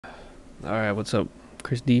Alright, what's up?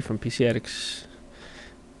 Chris D from PC-Addicts.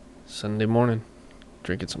 Sunday morning.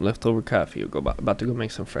 Drinking some leftover coffee. About to go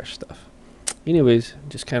make some fresh stuff. Anyways,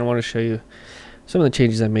 just kind of want to show you some of the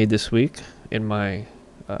changes I made this week in my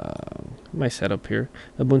my setup here.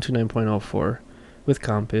 Ubuntu 9.04 with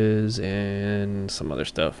Compiz and some other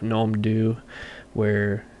stuff. Gnome-Do,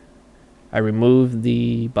 where I removed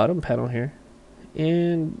the bottom panel here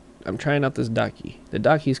and I'm trying out this Docky. The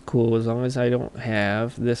Docky's cool as long as I don't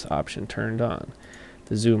have this option turned on,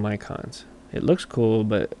 the zoom icons. It looks cool,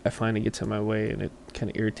 but I find it gets in my way and it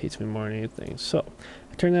kind of irritates me more than anything. So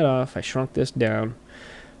I turned that off. I shrunk this down.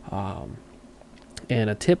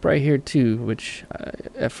 And a tip right here too, which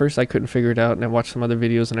at first I couldn't figure it out, and I watched some other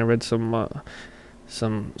videos and I read someone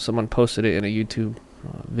posted it in a YouTube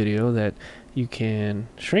video that you can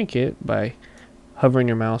shrink it by hovering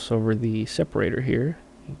your mouse over the separator here.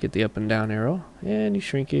 You get the up and down arrow and you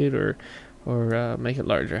shrink it or make it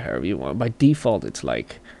larger, however you want. By default it's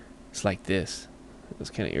like this.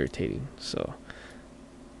 It's kind of irritating, so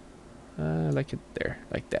I like it there,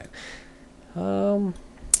 like that.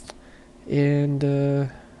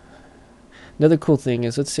 Another cool thing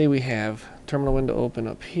is, let's say we have terminal window open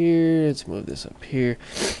up here. Let's move this up here.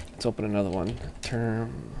 Let's open another one.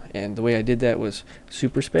 And the way I did that was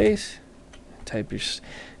super space. Type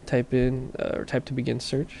in or type to begin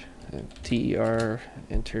search. TER,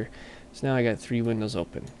 enter. So now I got 3 windows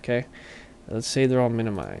open. Okay. Let's say they're all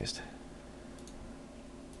minimized.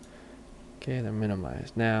 Okay, they're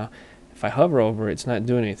minimized. Now, if I hover over it, it's not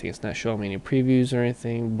doing anything. It's not showing me any previews or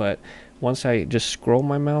anything. But once I just scroll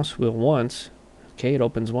my mouse wheel once, okay, it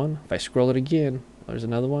opens one. If I scroll it again, there's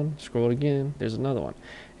another one. Scroll it again, there's another one.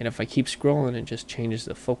 And if I keep scrolling, it just changes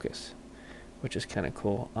the focus, which is kind of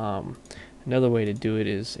cool. Another way to do it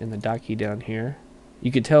is in the Docky down here.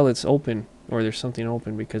 You can tell it's open, or there's something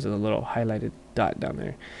open, because of the little highlighted dot down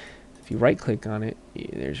there. If you right click on it,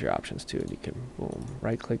 there's your options too, and you can boom,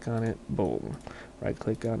 right click on it, boom, right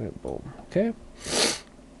click on it, boom. Okay.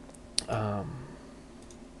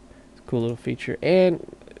 Cool little feature. And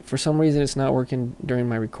for some reason it's not working during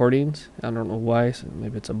my recordings. I don't know why. So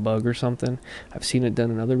maybe it's a bug or something. I've seen it done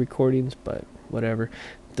in other recordings, but whatever.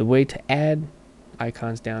 The way to add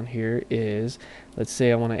icons down here is, let's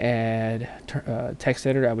say I want to add text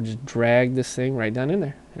editor. I would just drag this thing right down in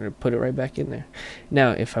there and put it right back in there.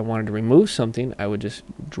 Now if I wanted to remove something, I would just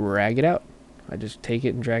drag it out. I just take it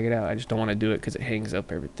and drag it out. I just don't want to do it because it hangs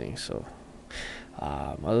up everything. So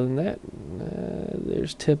other than that,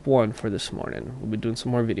 there's tip 1 for this morning. We'll be doing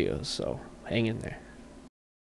some more videos, so hang in there.